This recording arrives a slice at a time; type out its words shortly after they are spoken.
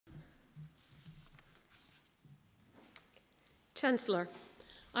Chancellor,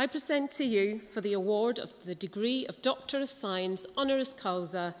 I present to you for the award of the degree of Doctor of Science Honoris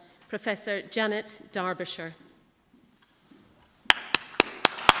Causa, Professor Janet Darbyshire.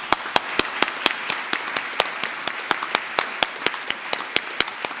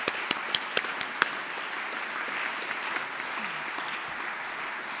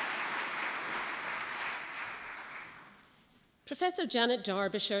 Professor Janet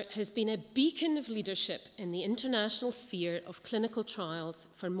Darbyshire has been a beacon of leadership in the international sphere of clinical trials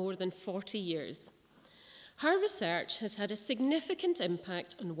for more than 40 years. Her research has had a significant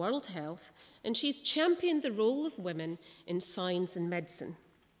impact on world health, and she's championed the role of women in science and medicine.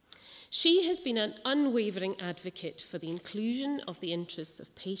 She has been an unwavering advocate for the inclusion of the interests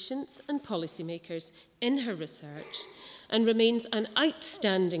of patients and policymakers in her research, and remains an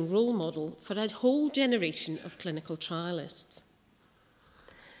outstanding role model for a whole generation of clinical trialists.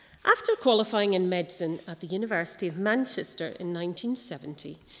 After qualifying in medicine at the University of Manchester in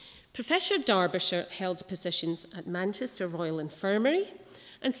 1970, Professor Darbyshire held positions at Manchester Royal Infirmary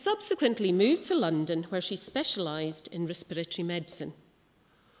and subsequently moved to London, where she specialised in respiratory medicine.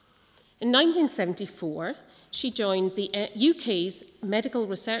 In 1974, she joined the UK's Medical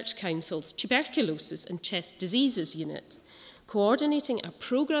Research Council's Tuberculosis and Chest Diseases Unit, coordinating a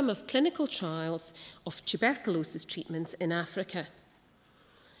programme of clinical trials of tuberculosis treatments in Africa.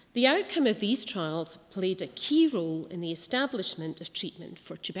 The outcome of these trials played a key role in the establishment of treatment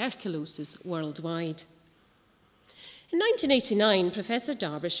for tuberculosis worldwide. In 1989, Professor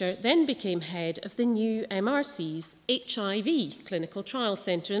Darbyshire then became head of the new MRC's HIV Clinical Trial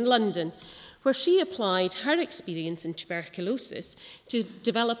Centre in London, where she applied her experience in tuberculosis to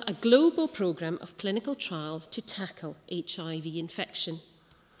develop a global programme of clinical trials to tackle HIV infection.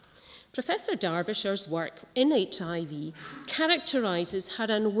 Professor Darbyshire's work in HIV characterises her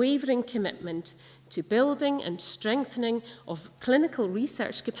unwavering commitment to building and strengthening of clinical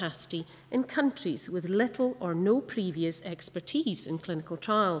research capacity in countries with little or no previous expertise in clinical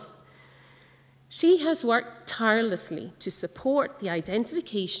trials. She has worked tirelessly to support the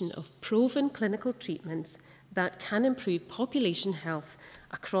identification of proven clinical treatments that can improve population health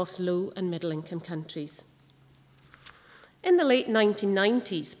across low and middle-income countries. In the late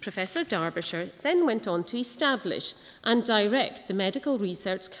 1990s, Professor Darbyshire then went on to establish and direct the Medical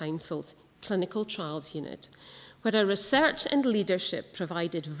Research Council's Clinical Trials Unit, where her research and leadership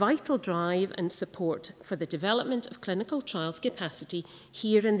provided vital drive and support for the development of clinical trials capacity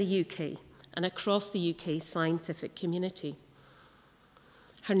here in the UK and across the UK's scientific community.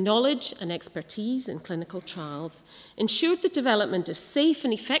 Her knowledge and expertise in clinical trials ensured the development of safe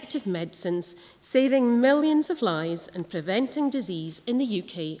and effective medicines, saving millions of lives and preventing disease in the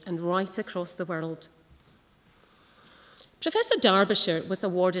UK and right across the world. Professor Darbyshire was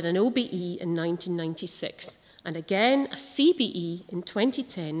awarded an OBE in 1996 and again a CBE in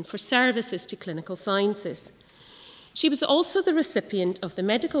 2010 for services to clinical sciences. She was also the recipient of the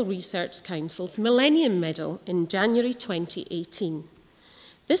Medical Research Council's Millennium Medal in January 2018.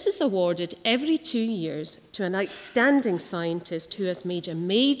 This is awarded every 2 years to an outstanding scientist who has made a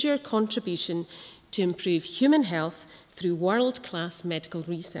major contribution to improve human health through world-class medical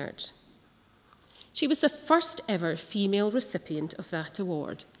research. She was the first ever female recipient of that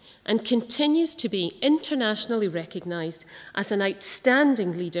award and continues to be internationally recognised as an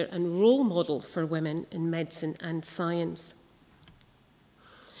outstanding leader and role model for women in medicine and science.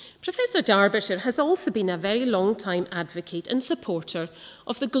 Professor Darbyshire has also been a very long-time advocate and supporter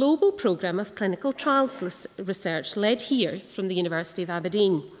of the global programme of clinical trials research led here from the University of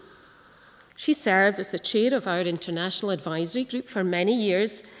Aberdeen. She served as the chair of our international advisory group for many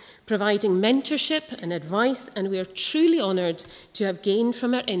years, providing mentorship and advice, and we are truly honoured to have gained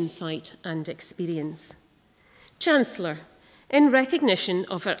from her insight and experience. Chancellor, in recognition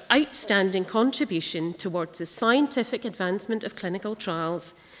of her outstanding contribution towards the scientific advancement of clinical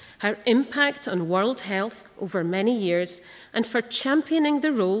trials, her impact on world health over many years, and for championing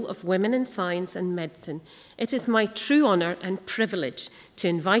the role of women in science and medicine, it is my true honour and privilege to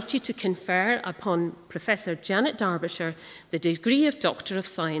invite you to confer upon Professor Janet Darbyshire the degree of Doctor of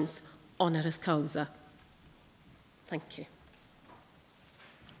Science, Honoris Causa. Thank you.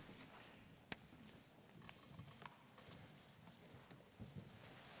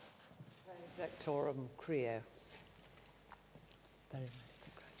 Valedictorian Creo. Very much.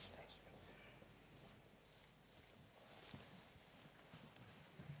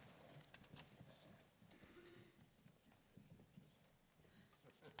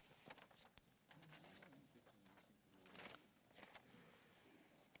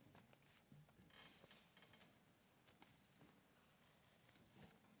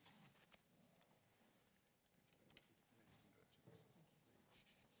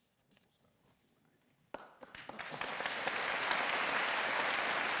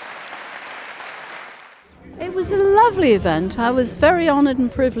 It was a lovely event. I was very honoured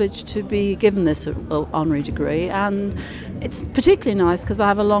and privileged to be given this honorary degree, and it's particularly nice because I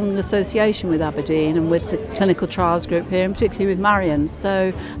have a long association with Aberdeen and with the clinical trials group here, and particularly with Marion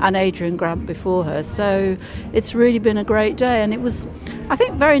and Adrian Grant before her. So it's really been a great day, and it was, I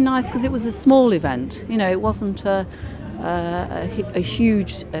think, very nice because it was a small event. You know, it wasn't a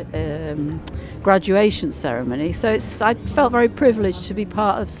huge graduation ceremony, so I felt very privileged to be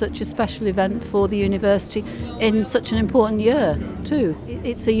part of such a special event for the university in such an important year too.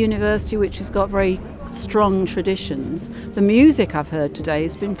 It's a university which has got very strong traditions. The music I've heard today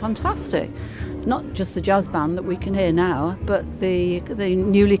has been fantastic, not just the jazz band that we can hear now, but the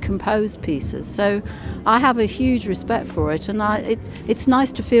newly composed pieces. So I have a huge respect for it, and it's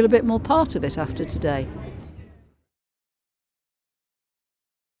nice to feel a bit more part of it after today.